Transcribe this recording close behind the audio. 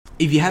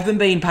If you haven't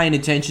been paying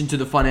attention to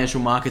the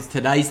financial markets,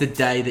 today's the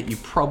day that you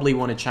probably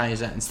want to change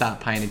that and start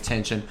paying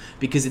attention,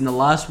 because in the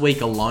last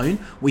week alone,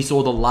 we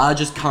saw the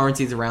largest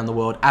currencies around the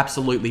world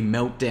absolutely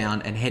melt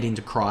down and head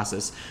into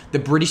crisis. The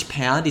British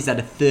pound is at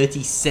a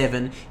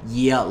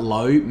 37-year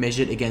low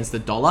measured against the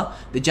dollar.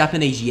 The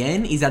Japanese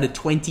yen is at a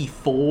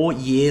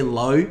 24-year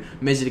low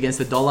measured against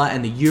the dollar,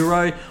 and the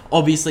euro,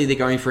 obviously they're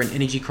going for an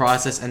energy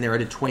crisis and they're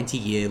at a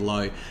 20-year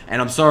low.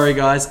 And I'm sorry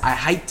guys, I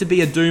hate to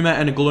be a doomer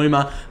and a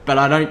gloomer, but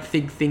I don't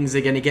think things are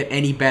going to get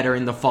any better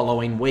in the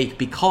following week,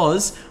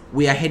 because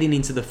we are heading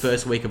into the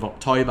first week of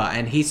October,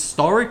 and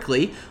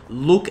historically,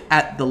 look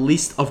at the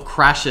list of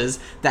crashes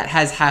that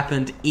has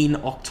happened in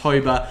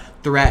October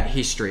throughout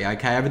history,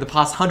 okay? Over the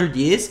past 100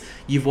 years,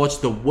 you've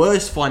watched the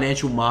worst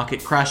financial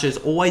market crashes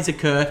always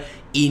occur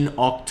in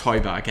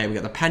October, okay? We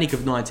got the Panic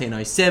of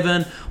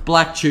 1907,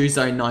 Black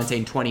Tuesday in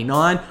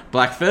 1929,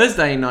 Black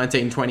Thursday in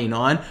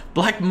 1929,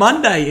 Black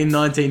Monday in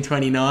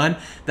 1929.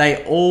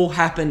 They all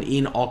happened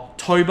in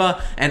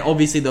October, and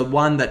obviously the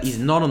one that is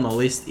not on the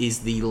list is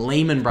the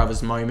Lehman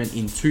Brothers moment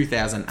in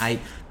 2008.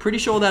 Pretty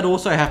sure that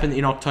also happened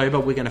in October.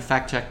 We're going to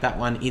fact check that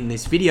one in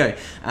this video.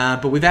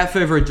 But without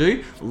further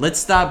ado, let's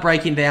start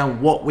breaking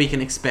down what we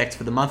can expect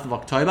for the month of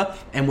October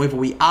and whether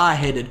we are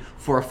headed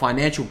for a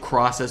financial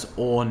crisis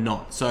or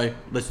not. So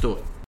let's do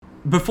it.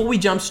 Before we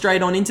jump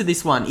straight on into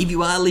this one, if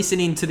you are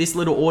listening to this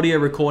little audio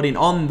recording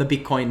on the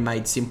Bitcoin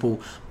Made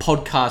Simple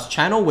podcast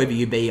channel, whether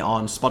you be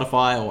on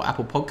Spotify or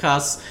Apple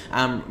Podcasts,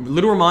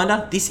 little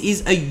reminder, this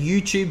is a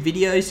YouTube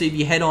video. So if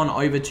you head on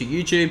over to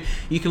YouTube,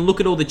 you can look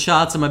at all the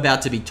charts I'm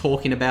about to be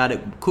talking about. It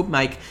could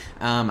make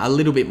a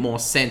little bit more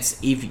sense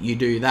if you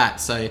do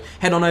that. So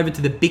head on over to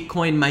the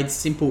Bitcoin Made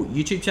Simple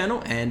YouTube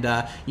channel, and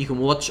you can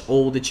watch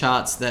all the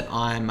charts that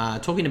I'm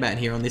talking about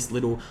here on this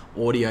little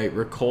audio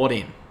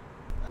recording.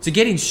 So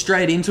getting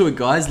straight into it,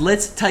 guys,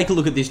 let's take a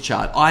look at this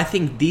chart. I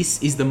think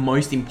this is the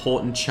most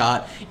important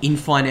chart in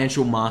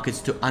financial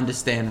markets to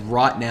understand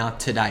right now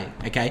today,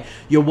 okay?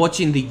 You're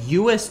watching the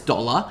US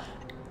dollar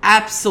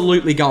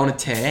absolutely go on a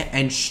tear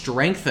and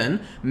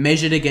strengthen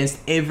measured against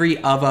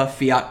every other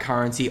fiat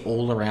currency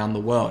all around the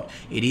world.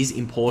 It is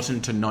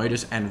important to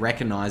notice and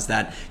recognize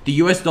that the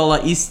US dollar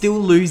is still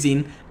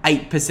losing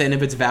 8%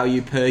 of its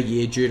value per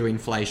year due to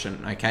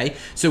inflation, okay?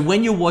 So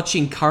when you're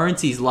watching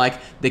currencies like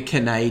the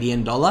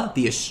Canadian dollar,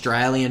 the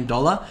Australian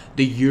dollar,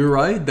 the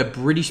euro, the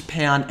British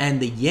pound, and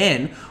the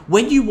yen,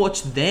 when you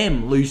watch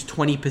them lose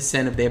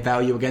 20% of their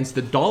value against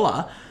the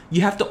dollar,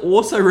 you have to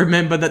also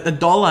remember that the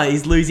dollar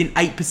is losing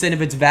 8%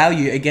 of its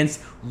value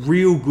against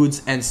real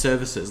goods and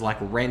services like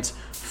rent,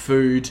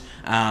 food,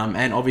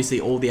 and obviously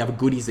all the other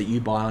goodies that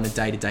you buy on a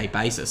day-to-day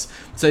basis.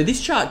 So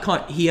this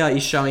chart here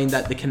is showing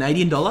that the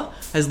Canadian dollar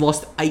has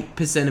lost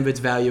 8% of its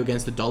value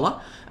against the dollar.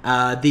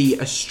 The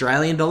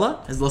Australian dollar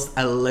has lost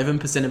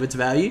 11% of its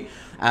value.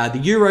 The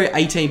euro,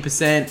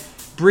 18%.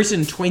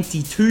 Britain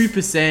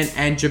 22%,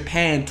 and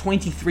Japan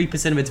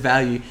 23% of its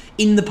value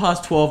in the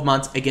past 12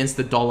 months against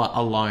the dollar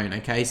alone,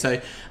 okay? So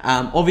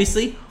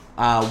obviously,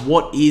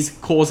 what is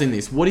causing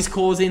this? What is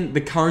causing the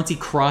currency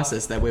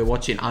crisis that we're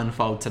watching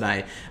unfold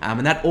today?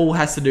 And that all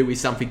has to do with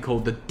something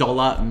called the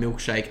dollar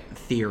milkshake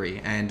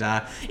theory. And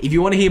if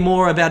you want to hear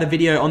more about a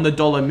video on the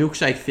dollar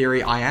milkshake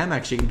theory, I am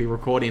actually going to be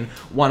recording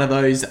one of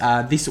those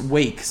this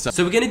week.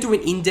 So we're going to do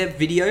an in-depth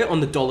video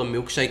on the dollar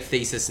milkshake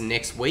thesis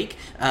next week.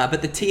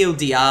 But the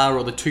TLDR,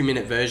 or the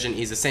 2-minute version,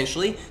 is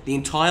essentially the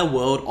entire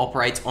world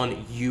operates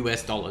on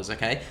US dollars,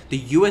 okay? The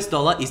US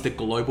dollar is the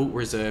global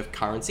reserve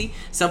currency.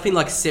 Something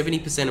like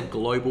 70% of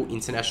global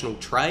international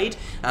trade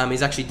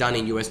is actually done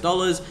in US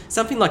dollars.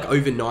 Something like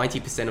over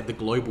 90% of the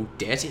global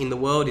debt in the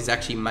world is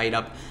actually made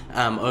up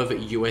of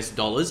US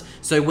dollars.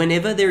 So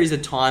whenever there is a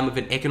time of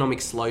an economic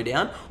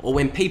slowdown, or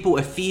when people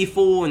are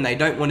fearful and they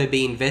don't want to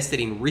be invested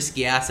in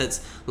risky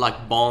assets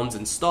like bonds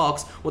and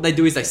stocks, what they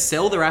do is they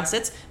sell their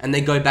assets and they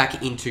go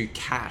back into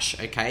cash,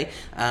 okay?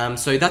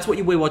 So that's what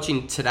we're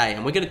watching today,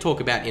 and we're going to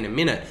talk about in a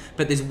minute.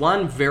 But there's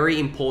one very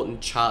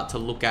important chart to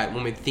look at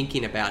when we're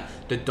thinking about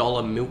the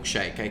dollar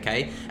milkshake,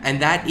 okay?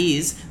 And that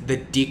is the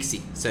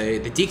Dixie. So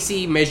the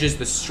Dixie measures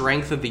the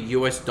strength of the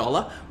US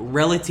dollar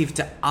relative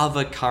to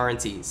other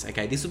currencies,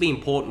 okay? This will be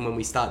important when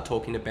we start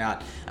talking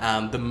about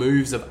the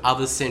moves of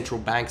other central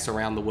banks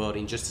around the world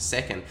in just a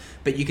second.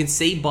 But you can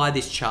see by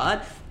this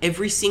chart,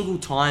 every single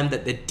time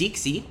that the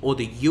Dixie, or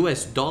the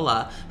US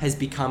dollar, has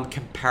become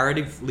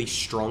comparatively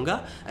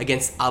stronger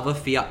against other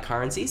fiat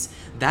currencies,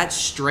 that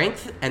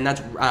strength and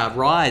that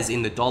rise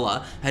in the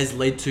dollar has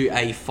led to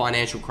a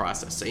financial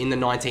crisis. So in the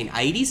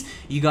 1980s,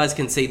 you guys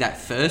can see that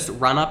first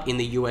run up in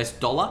the US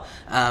dollar,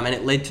 and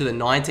it led to the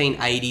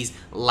 1980s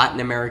Latin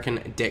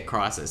American debt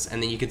crisis.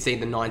 And then you can see in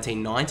the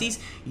 1990s,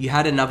 you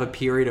had another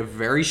period of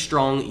very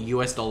strong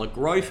US dollar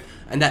growth,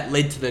 and that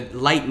led to the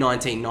late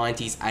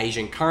 1990s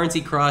Asian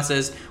currency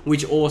crisis,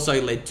 which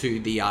also led to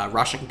the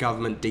Russian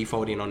government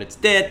defaulting on its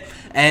debt,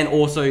 and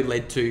also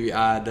led to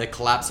the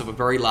collapse of a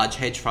very large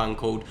hedge fund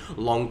called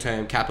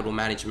Long-Term Capital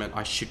Management.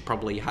 I should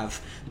probably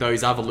have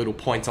those other little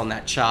points on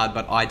that chart,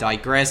 but I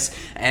digress.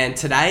 And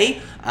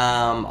today,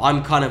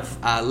 I'm kind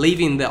of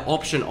leaving the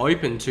option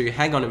open to,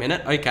 hang on a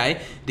minute,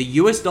 okay, the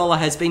US dollar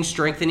has been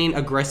strengthening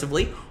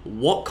aggressively.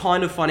 What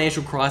kind of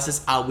financial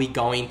crisis are we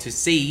going to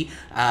see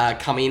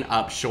coming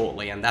up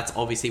shortly? And that's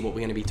obviously what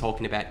we're going to be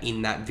talking about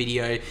in that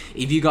video.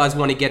 If you guys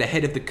want to get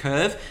ahead of the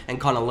curve and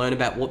kind of learn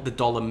about what the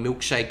dollar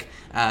milkshake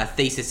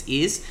thesis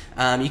is,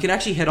 you can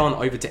actually head on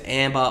over to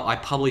Amber. I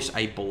published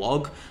a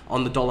blog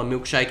on the dollar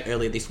milkshake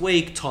earlier this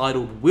week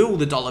titled, Will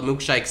the Dollar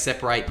Milkshake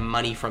Separate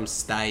Money from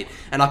State?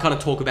 And I kind of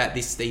talk about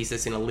this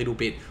thesis in a little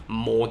bit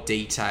more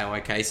detail,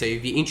 okay? So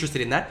if you're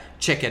interested in that,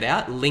 check it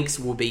out. Links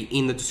will be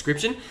in the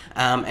description.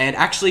 And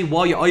actually,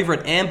 while you're over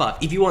at Amber,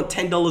 if you want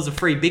 $10 of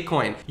free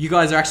Bitcoin, you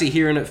guys are actually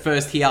hearing it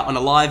first here on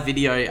a live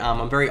video.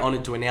 I'm very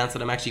honored to announce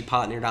that I'm actually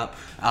partnered up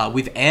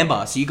with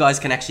Amber. So you guys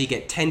can actually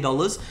get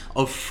 $10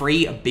 of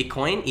free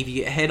Bitcoin if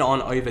you head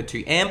on over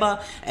to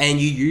Amber and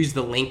you use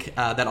the link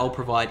that I'll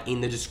provide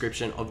in the description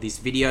of this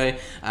video.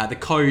 The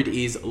code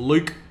is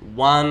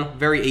Luke1,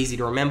 very easy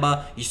to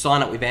remember. You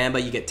sign up with Amber,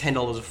 you get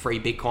 $10 of free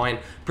Bitcoin.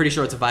 Pretty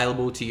sure it's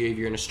available to you if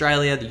you're in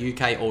Australia, the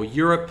UK, or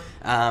Europe.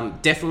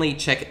 Definitely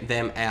check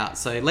them out.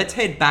 So let's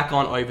head back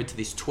on over to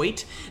this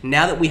tweet.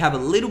 Now that we have a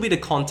little bit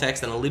of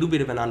context and a little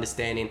bit of an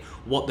understanding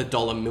what the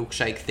dollar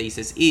milkshake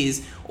thesis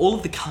is, all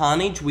of the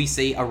carnage we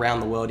see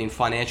around the world in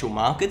financial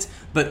markets,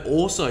 but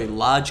also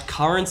large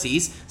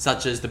currencies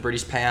such as the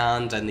British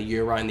pound and the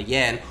euro and the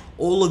yen,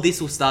 all of this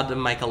will start to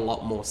make a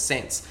lot more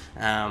sense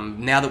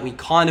now that we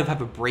kind of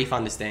have a brief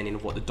understanding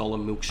of what the dollar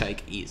milkshake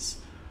is.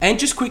 And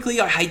just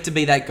quickly, I hate to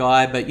be that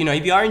guy, but you know,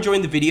 if you are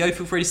enjoying the video,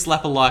 feel free to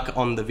slap a like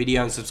on the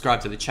video and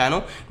subscribe to the channel.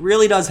 It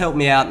really does help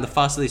me out, and the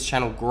faster this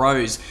channel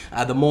grows,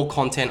 the more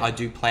content I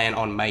do plan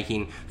on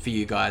making for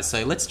you guys.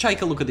 So let's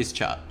take a look at this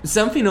chart.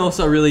 Something else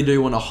I really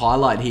do want to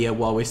highlight here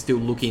while we're still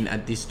looking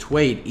at this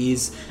tweet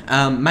is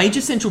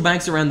major central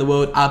banks around the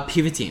world are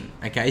pivoting,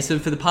 okay? So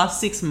for the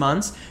past 6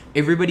 months,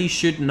 everybody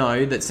should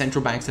know that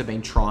central banks have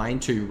been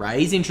trying to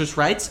raise interest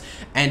rates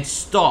and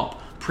stop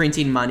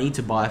printing money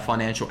to buy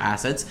financial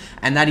assets,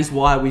 and that is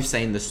why we've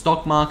seen the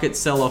stock market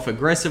sell off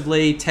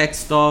aggressively, tech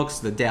stocks,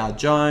 the Dow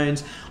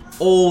Jones,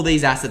 all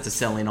these assets are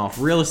selling off.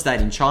 Real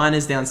estate in China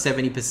is down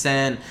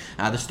 70%.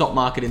 The stock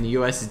market in the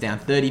US is down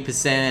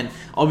 30%.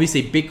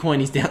 Obviously,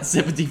 Bitcoin is down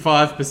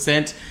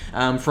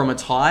 75% from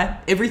its high.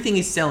 Everything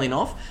is selling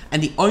off,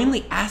 and the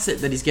only asset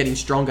that is getting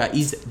stronger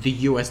is the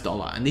US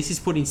dollar. And this is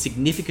putting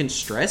significant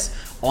stress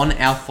on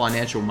our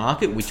financial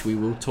market, which we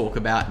will talk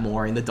about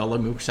more in the dollar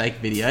milkshake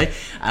video.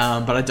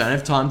 But I don't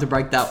have time to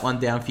break that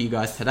one down for you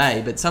guys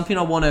today. But something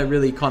I want to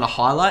really kind of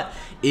highlight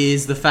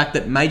is the fact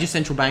that major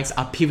central banks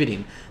are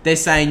pivoting. They're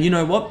saying, you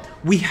know what?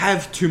 We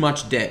have too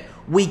much debt.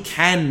 We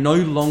can no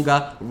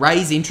longer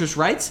raise interest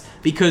rates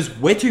because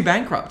we're too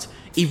bankrupt.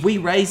 If we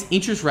raise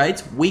interest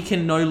rates, we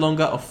can no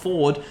longer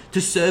afford to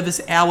service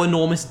our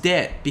enormous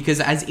debt, because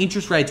as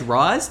interest rates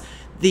rise,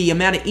 the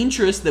amount of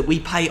interest that we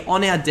pay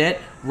on our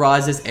debt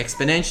rises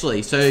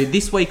exponentially. So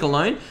this week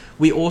alone,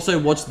 we also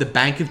watched the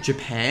Bank of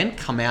Japan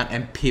come out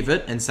and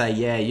pivot and say,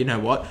 yeah, you know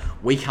what?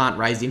 We can't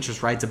raise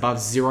interest rates above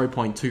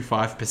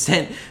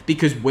 0.25%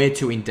 because we're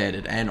too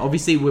indebted. And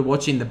obviously we're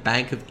watching the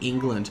Bank of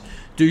England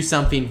do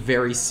something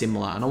very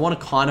similar. And I want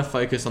to kind of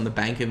focus on the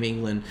Bank of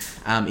England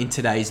in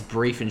today's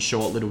brief and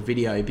short little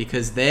video,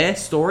 because their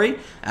story,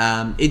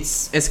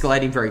 it's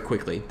escalating very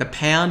quickly. The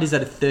pound is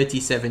at a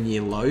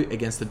 37-year low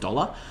against the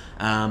dollar.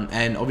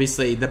 And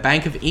obviously the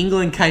Bank of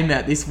England came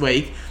out this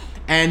week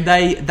and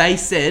they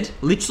said,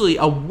 literally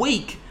a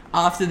week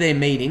after their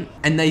meeting,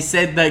 and they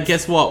said that,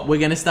 guess what? We're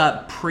going to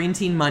start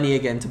printing money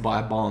again to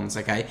buy bonds,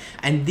 okay?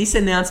 And this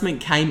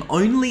announcement came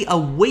only a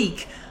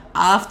week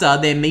after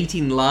their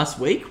meeting last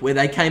week, where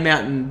they came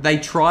out and they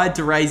tried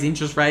to raise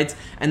interest rates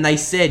and they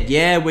said,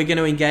 yeah, we're going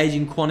to engage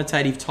in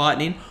quantitative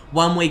tightening.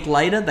 1 week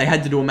later, they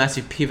had to do a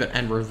massive pivot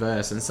and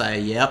reverse and say,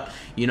 yep,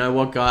 you know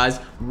what, guys,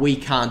 we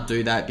can't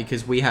do that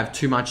because we have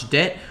too much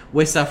debt.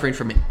 We're suffering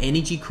from an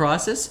energy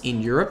crisis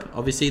in Europe.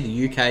 Obviously,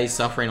 the UK is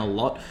suffering a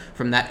lot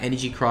from that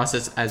energy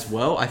crisis as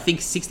well. I think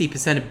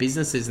 60% of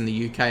businesses in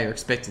the UK are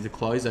expected to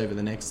close over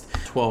the next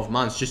 12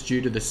 months just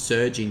due to the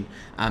surging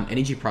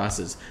energy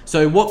prices.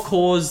 So what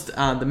caused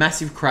the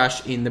massive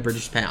crash in the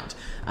British pound?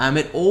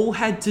 It all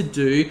had to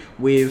do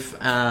with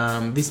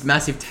this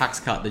massive tax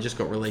cut that just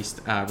got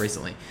released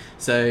recently.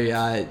 So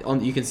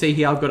you can see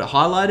here, I've got it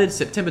highlighted.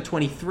 September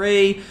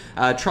 23,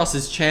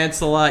 Truss's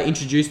Chancellor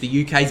introduced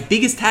the UK's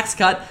biggest tax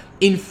cut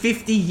in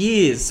 50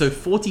 years. So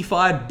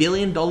 $45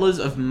 billion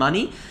of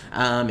money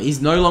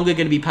is no longer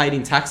going to be paid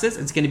in taxes.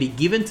 It's going to be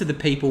given to the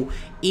people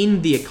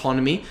in the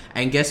economy.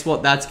 And guess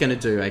what that's going to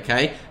do,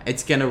 okay?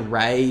 It's going to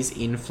raise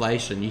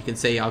inflation. You can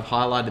see I've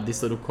highlighted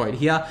this little quote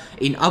here.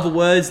 In other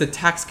words, the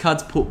tax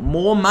cuts put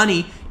more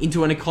money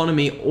into an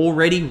economy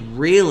already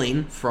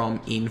reeling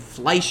from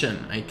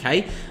inflation,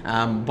 okay?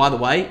 By the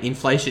way,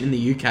 inflation in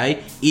the UK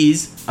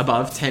is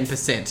above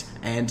 10%.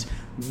 And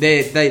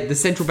the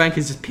central bank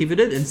has just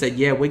pivoted and said,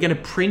 yeah, we're going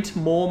to print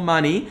more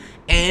money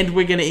and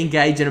we're going to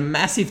engage in a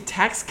massive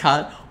tax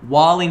cut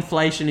while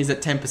inflation is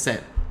at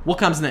 10%. What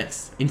comes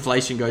next?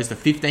 Inflation goes to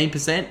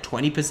 15%,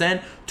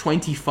 20%,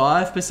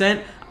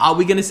 25%. Are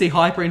we going to see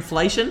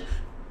hyperinflation?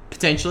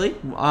 Potentially.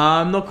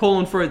 I'm not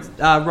calling for it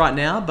right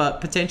now, but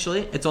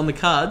potentially it's on the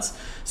cards.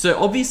 So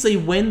obviously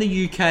when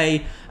the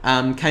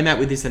UK came out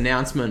with this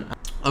announcement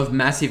of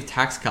massive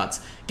tax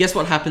cuts, guess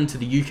what happened to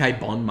the UK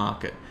bond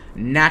market?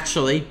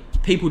 Naturally,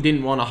 people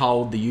didn't want to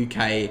hold the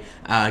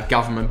UK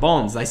government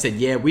bonds. They said,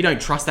 yeah, we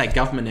don't trust that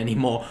government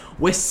anymore.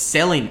 We're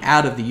selling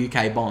out of the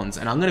UK bonds.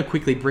 And I'm going to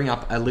quickly bring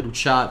up a little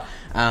chart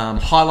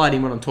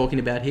highlighting what I'm talking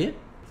about here.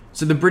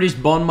 So the British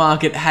bond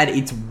market had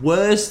its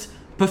worst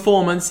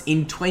performance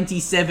in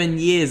 27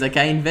 years.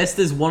 Okay,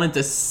 investors wanted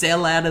to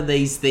sell out of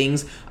these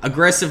things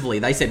aggressively.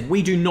 They said,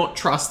 we do not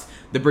trust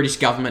the British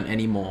government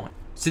anymore.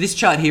 So this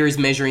chart here is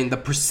measuring the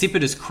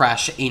precipitous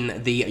crash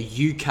in the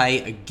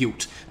UK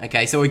gilt.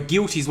 Okay, so a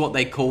gilt is what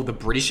they call the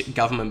British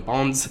government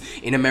bonds.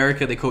 In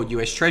America, they're called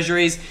US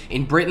Treasuries.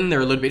 In Britain,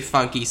 they're a little bit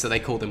funky, so they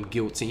call them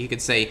gilts. And you can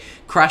see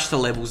crash to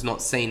levels not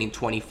seen in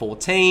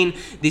 2014.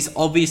 This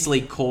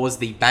obviously caused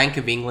the Bank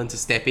of England to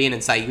step in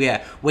and say,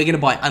 yeah, we're going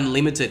to buy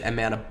unlimited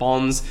amount of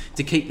bonds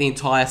to keep the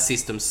entire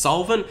system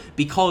solvent,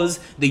 because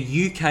the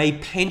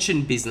UK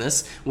pension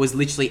business was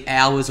literally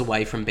hours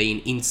away from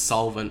being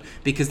insolvent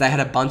because they had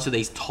a bunch of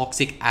these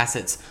toxic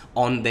assets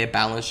on their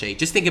balance sheet.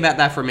 Just think about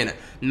that for a minute.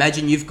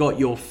 Imagine you've got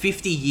your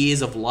 50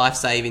 years of life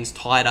savings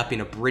tied up in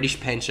a British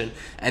pension,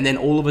 and then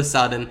all of a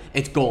sudden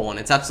it's gone.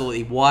 It's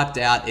absolutely wiped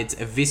out. It's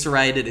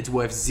eviscerated. It's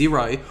worth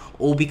zero,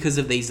 all because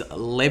of these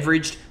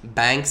leveraged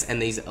banks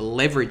and these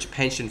leveraged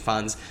pension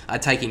funds are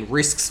taking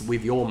risks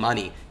with your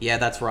money. Yeah,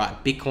 that's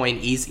right.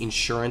 Bitcoin is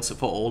insurance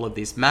for all of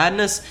this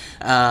madness,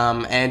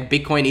 and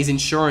Bitcoin is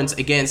insurance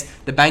against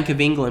the Bank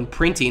of England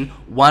printing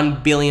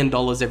 $1 billion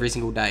every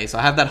single day. So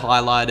I have that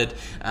highlighted.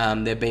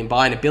 They've been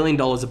buying $1 billion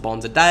of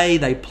bonds a day.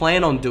 They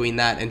plan on doing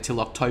that until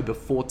October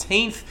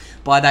 14th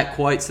by that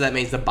quote. So that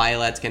means the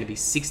bailout's going to be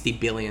 $60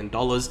 billion.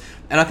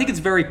 And I think it's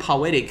very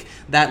poetic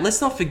that,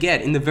 let's not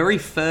forget, in the very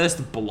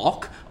first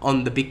block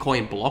on the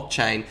Bitcoin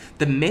blockchain,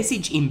 the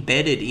message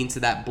embedded into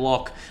that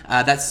block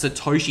that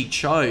Satoshi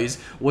chose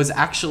was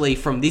actually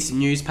from this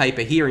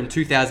newspaper here in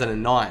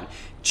 2009.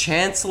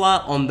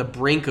 Chancellor on the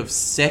brink of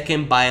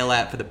second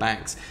bailout for the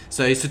banks.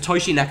 So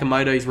Satoshi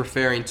Nakamoto is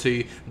referring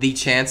to the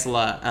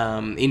Chancellor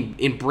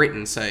in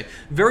Britain. So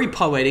very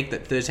poetic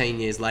that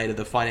 13 years later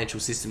the financial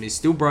system is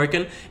still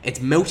broken.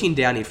 It's melting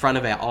down in front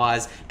of our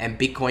eyes, and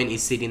Bitcoin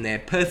is sitting there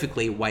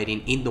perfectly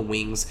waiting in the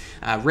wings,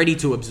 ready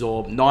to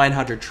absorb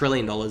 $900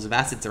 trillion of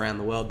assets around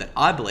the world that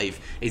I believe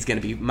is going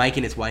to be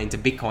making its way into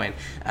Bitcoin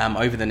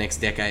over the next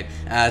decade.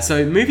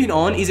 So moving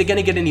on, is it going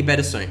to get any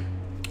better soon?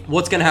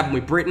 What's going to happen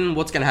with Britain?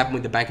 What's going to happen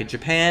with the Bank of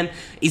Japan?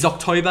 Is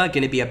October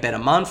going to be a better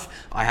month?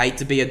 I hate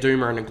to be a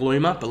doomer and a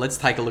gloomer, but let's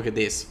take a look at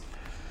this.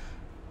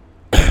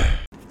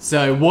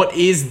 So what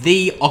is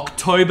the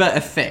October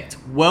effect?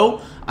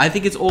 Well, I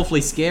think it's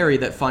awfully scary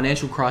that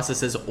financial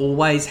crises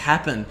always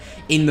happen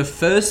in the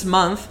first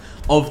month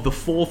of the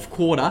fourth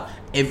quarter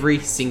every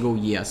single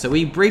year. So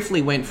we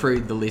briefly went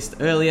through the list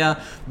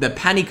earlier. The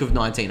Panic of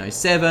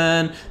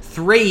 1907,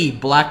 3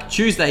 Black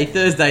Tuesday,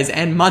 Thursdays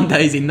and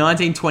Mondays in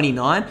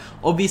 1929.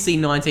 Obviously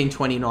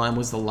 1929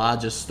 was the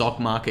largest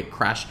stock market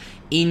crash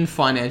in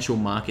financial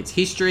markets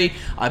history.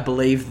 I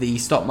believe the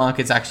stock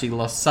market's actually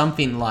lost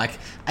something like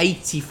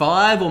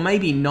 85 or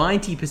maybe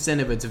 90%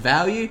 of its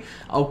value.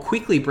 I'll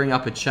quickly bring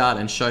up a chart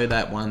and show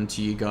that one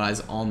to you guys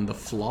on the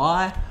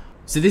fly.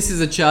 So this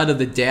is a chart of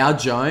the Dow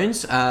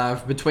Jones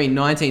between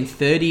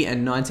 1930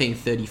 and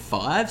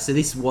 1935. So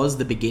this was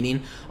the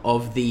beginning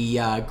of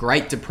the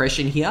Great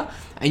Depression here.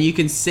 And you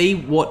can see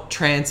what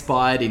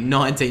transpired in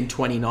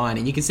 1929.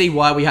 And you can see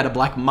why we had a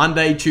Black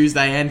Monday,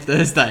 Tuesday, and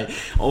Thursday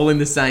all in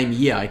the same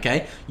year,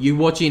 okay? You're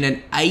watching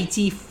an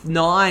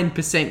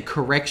 89%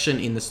 correction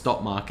in the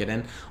stock market.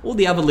 And all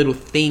the other little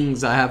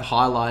things I have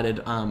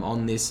highlighted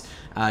on this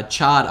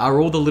chart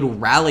are all the little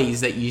rallies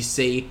that you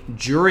see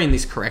during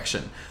this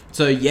correction.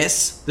 So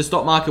yes, the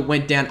stock market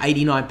went down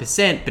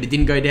 89%, but it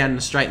didn't go down in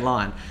a straight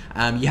line.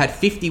 You had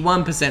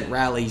 51%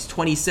 rallies,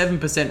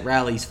 27%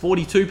 rallies,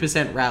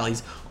 42%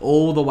 rallies,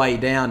 all the way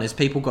down as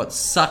people got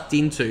sucked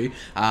into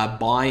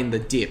buying the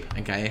dip.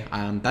 Okay,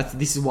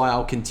 this is why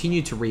I'll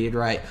continue to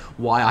reiterate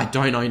why I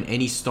don't own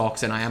any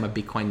stocks and I am a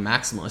Bitcoin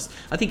maximalist.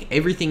 I think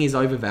everything is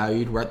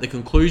overvalued. We're at the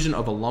conclusion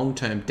of a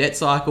long-term debt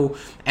cycle,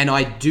 and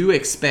I do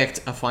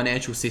expect a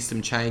financial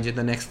system change in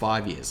the next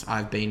 5 years.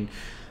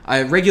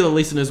 Regular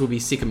listeners will be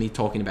sick of me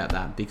talking about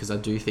that because I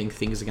do think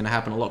things are going to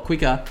happen a lot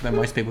quicker than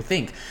most people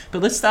think.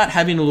 But let's start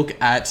having a look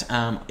at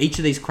each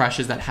of these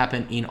crashes that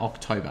happen in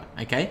October,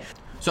 okay?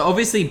 So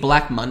obviously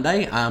Black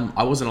Monday,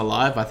 I wasn't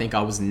alive. I think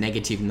I was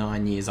negative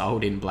 9 years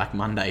old in Black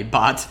Monday.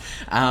 But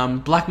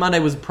Black Monday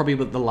was probably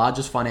the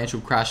largest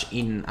financial crash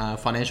in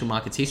financial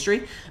markets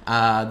history.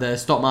 The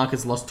stock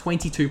markets lost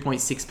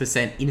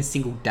 22.6% in a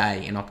single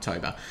day in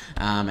October.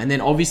 And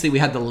then obviously we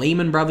had the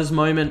Lehman Brothers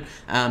moment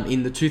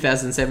in the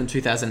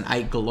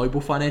 2007-2008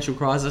 global financial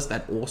crisis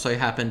that also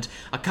happened.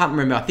 I can't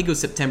remember. I think it was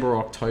September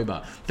or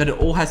October. But it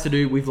all has to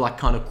do with like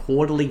kind of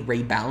quarterly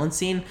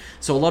rebalancing.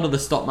 So a lot of the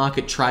stock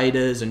market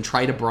traders and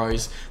trader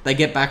bros, they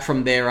get back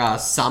from their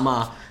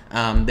summer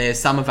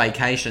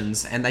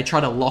vacations and they try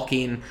to lock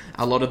in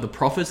a lot of the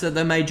profits that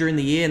they made during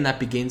the year, and that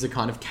begins a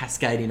kind of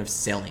cascading of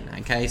selling.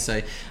 Okay,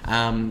 so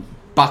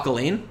buckle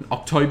in.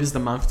 October's the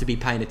month to be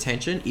paying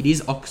attention. It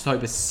is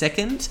October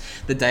 2nd,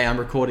 the day I'm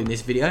recording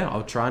this video.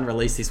 I'll try and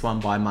release this one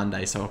by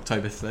Monday, so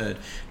October 3rd.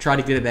 Try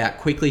to get it out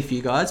quickly for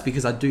you guys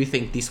because I do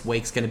think this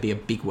week's going to be a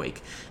big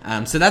week.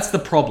 So that's the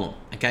problem,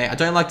 okay? I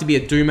don't like to be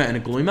a doomer and a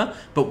gloomer,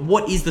 but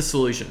what is the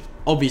solution?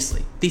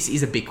 Obviously, this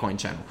is a Bitcoin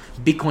channel.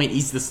 Bitcoin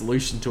is the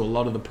solution to a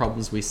lot of the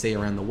problems we see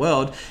around the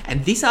world,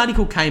 and this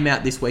article came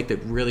out this week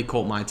that really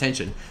caught my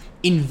attention.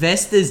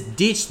 Investors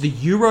ditched the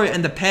euro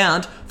and the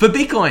pound for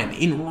Bitcoin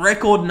in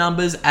record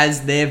numbers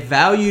as their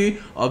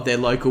value of their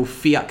local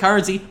fiat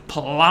currency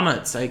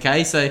plummets.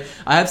 Okay, so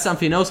I have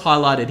something else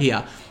highlighted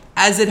here.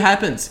 As it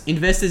happens,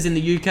 investors in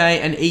the UK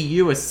and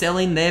EU are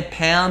selling their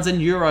pounds and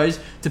euros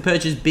to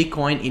purchase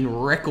Bitcoin in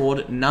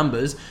record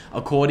numbers,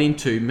 according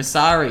to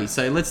Messari.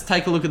 So let's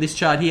take a look at this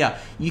chart here.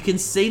 You can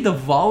see the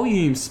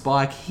volume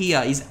spike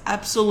here is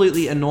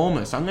absolutely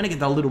enormous. I'm going to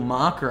get the little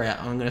marker out.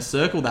 I'm going to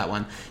circle that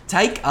one.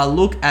 Take a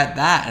look at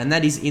that, and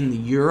that is in the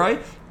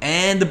euro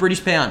and the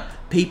British pound.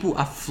 People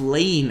are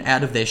fleeing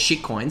out of their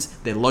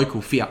shitcoins, their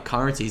local fiat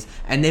currencies,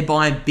 and they're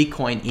buying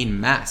Bitcoin in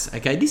mass.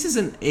 Okay, this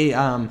isn't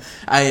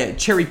a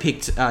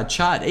cherry-picked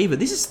chart either.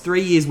 This is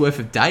 3 years worth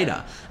of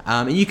data.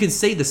 And you can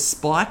see the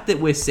spike that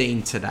we're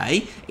seeing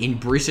today in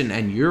Britain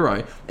and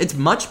Euro. It's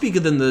much bigger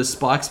than the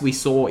spikes we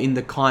saw in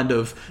the kind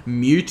of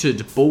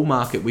muted bull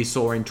market we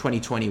saw in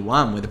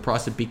 2021, where the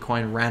price of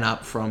Bitcoin ran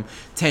up from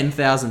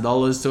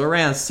 $10,000 to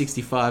around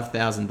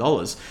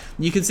 $65,000.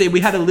 You can see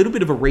we had a little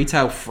bit of a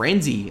retail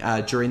frenzy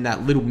during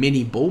that little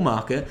mini bull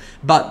market,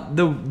 but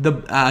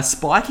the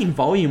spike in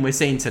volume we're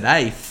seeing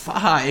today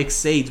far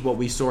exceeds what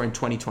we saw in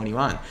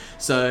 2021.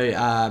 So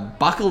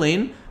buckle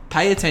in.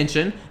 Pay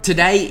attention.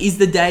 Today is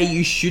the day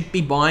you should be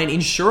buying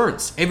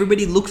insurance.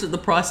 Everybody looks at the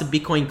price of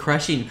Bitcoin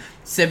crashing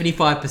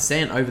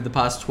 75% over the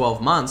past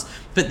 12 months,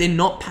 but they're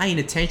not paying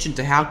attention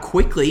to how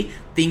quickly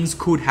things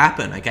could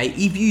happen, okay?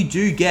 If you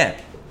do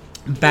get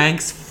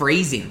banks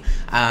freezing,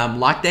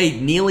 like they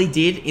nearly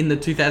did in the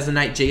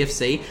 2008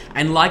 GFC,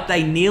 and like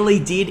they nearly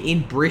did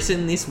in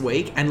Britain this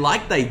week, and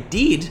like they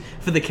did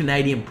for the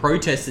Canadian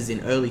protesters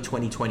in early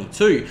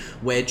 2022,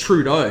 where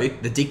Trudeau,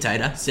 the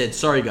dictator, said,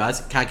 sorry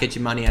guys, can't get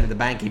your money out of the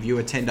bank if you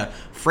attend a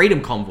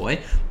freedom convoy.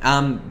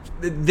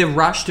 The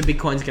rush to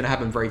Bitcoin is going to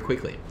happen very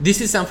quickly.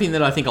 This is something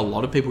that I think a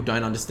lot of people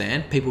don't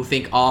understand. People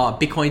think, oh,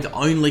 Bitcoin's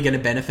only going to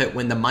benefit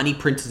when the money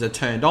printers are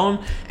turned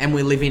on and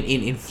we're living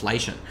in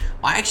inflation.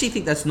 I actually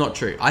think that's not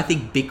true. I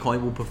think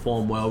Bitcoin will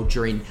perform well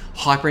during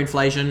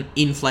hyperinflation,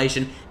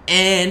 inflation,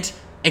 and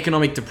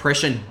economic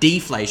depression,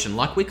 deflation,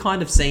 like we're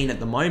kind of seeing at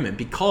the moment,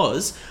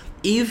 because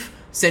if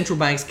central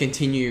banks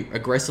continue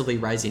aggressively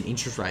raising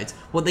interest rates,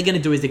 what they're going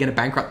to do is they're going to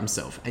bankrupt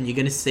themselves, and you're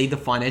going to see the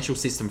financial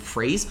system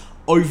freeze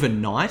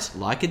overnight,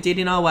 like it did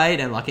in 2008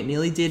 and like it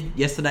nearly did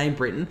yesterday in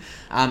Britain.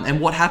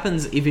 And what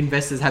happens if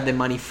investors have their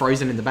money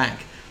frozen in the bank?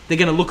 They're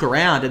going to look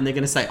around and they're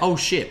going to say, oh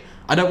shit,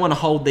 I don't want to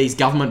hold these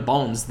government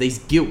bonds, these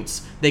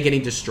gilts, they're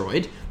getting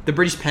destroyed. The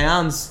British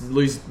pounds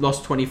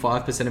lost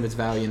 25% of its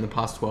value in the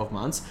past 12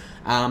 months.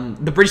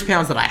 The British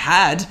pounds that I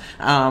had,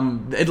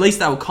 at least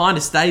they were kind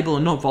of stable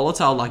and not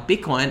volatile like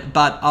Bitcoin,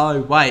 but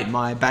oh wait,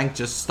 my bank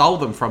just stole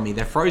them from me,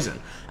 they're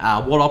frozen.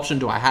 What option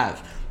do I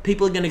have?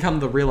 People are going to come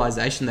to the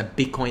realization that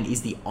Bitcoin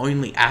is the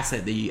only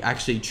asset that you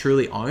actually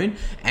truly own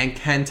and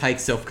can take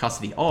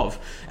self-custody of.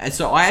 And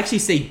so I actually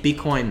see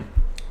Bitcoin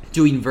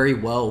doing very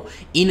well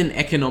in an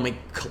economic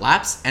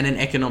collapse and an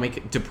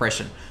economic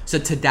depression. So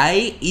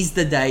today is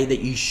the day that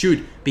you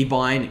should be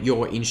buying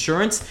your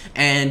insurance.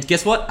 And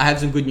guess what? I have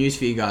some good news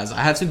for you guys.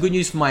 I have some good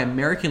news for my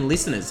American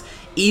listeners.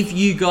 If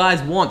you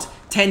guys want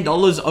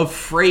 $10 of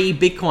free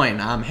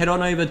Bitcoin, head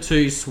on over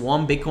to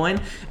Swan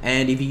Bitcoin,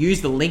 and if you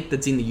use the link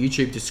that's in the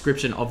YouTube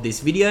description of this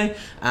video,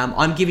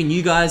 I'm giving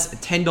you guys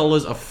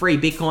 $10 of free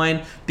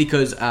Bitcoin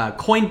because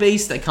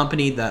Coinbeast, a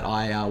company that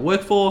I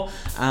work for,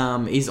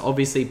 is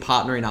obviously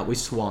partnering up with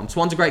Swan.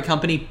 Swan's a great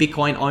company,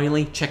 Bitcoin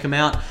only, check them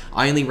out.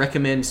 I only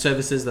recommend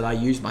services that I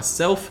use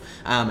myself,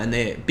 and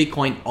they're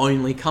Bitcoin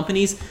only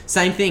companies.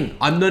 Same thing,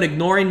 I'm not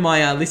ignoring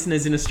my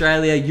listeners in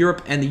Australia,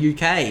 Europe, and the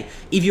UK.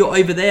 If you're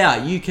over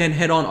there, you can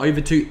head on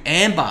over to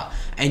Amber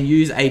and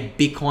use a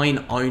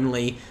Bitcoin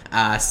only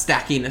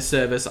stacking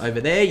service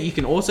over there. You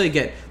can also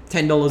get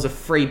 $10 of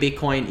free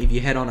Bitcoin if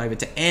you head on over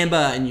to Amber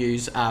and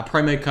use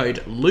promo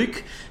code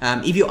Luke.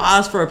 If you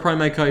ask for a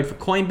promo code for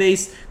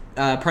Coinbeast,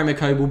 promo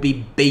code will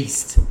be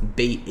BEAST,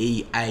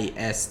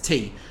 BEAST.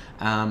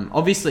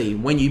 Obviously,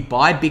 when you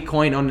buy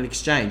Bitcoin on an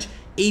exchange,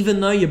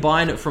 even though you're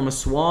buying it from a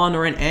Swan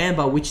or an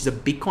Amber, which is a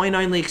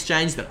Bitcoin-only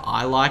exchange that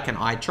I like and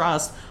I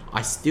trust,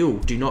 I still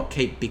do not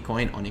keep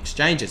Bitcoin on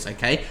exchanges,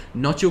 okay?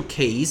 Not your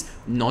keys,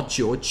 not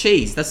your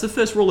cheese. That's the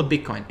first rule of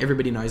Bitcoin.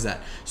 Everybody knows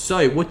that.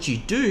 So what you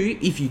do,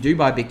 if you do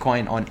buy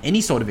Bitcoin on any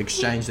sort of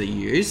exchange that you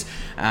use,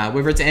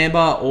 whether it's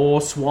Amber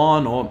or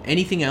Swan or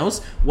anything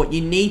else, what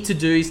you need to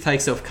do is take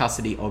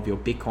self-custody of your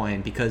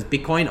Bitcoin, because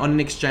Bitcoin on an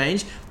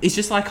exchange is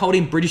just like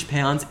holding British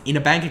pounds in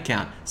a bank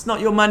account. It's not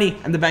your money,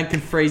 and the bank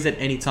can freeze it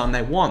anytime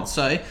they want.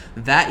 So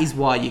that is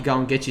why you go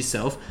and get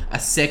yourself a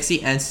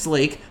sexy and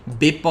sleek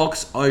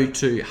BitBox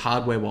O2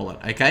 hardware wallet,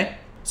 okay?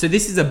 So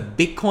this is a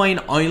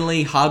Bitcoin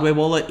only hardware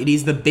wallet. It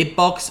is the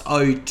BitBox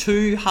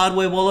O2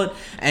 hardware wallet,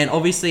 and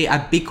obviously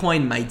at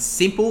Bitcoin Made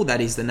Simple,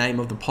 that is the name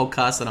of the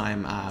podcast that I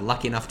am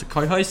lucky enough to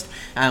co-host.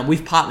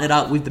 We've partnered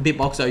up with the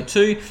BitBox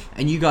O2,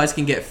 and you guys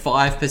can get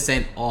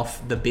 5%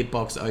 off the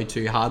BitBox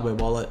O2 hardware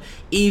wallet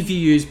if you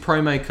use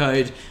promo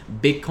code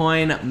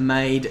Bitcoin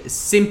Made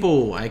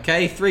Simple.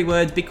 Okay, 3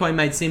 words, Bitcoin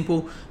Made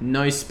Simple,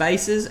 no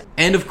spaces.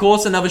 And of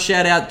course, another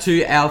shout out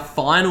to our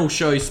final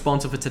show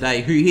sponsor for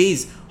today, who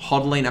is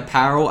Hodling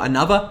Apparel,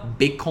 another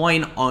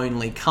Bitcoin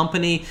only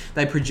company.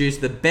 They produce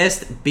the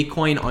best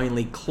Bitcoin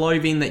only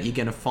clothing that you're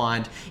going to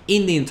find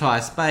in the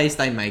entire space.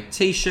 They make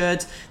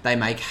t-shirts, they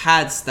make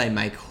hats, they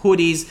make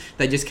hoodies.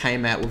 They just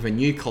came out with a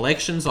new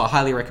collection, so I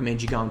highly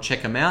recommend you go and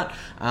check them out.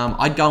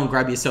 I'd go and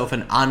grab yourself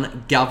an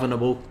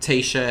ungovernable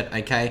t-shirt,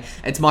 okay?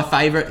 It's my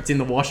favorite. It's in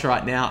the wash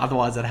right now,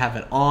 otherwise I'd have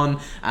it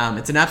on.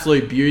 It's an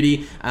absolute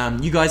beauty.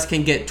 You guys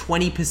can get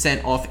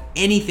 20% off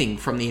anything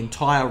from the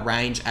entire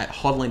range at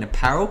Hodling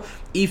Apparel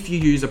if you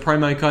use a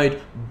promo code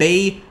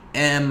BMS20.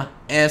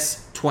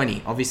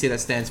 Obviously that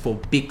stands for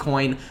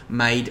Bitcoin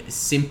Made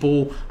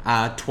Simple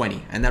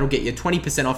 20, and that'll get you 20% off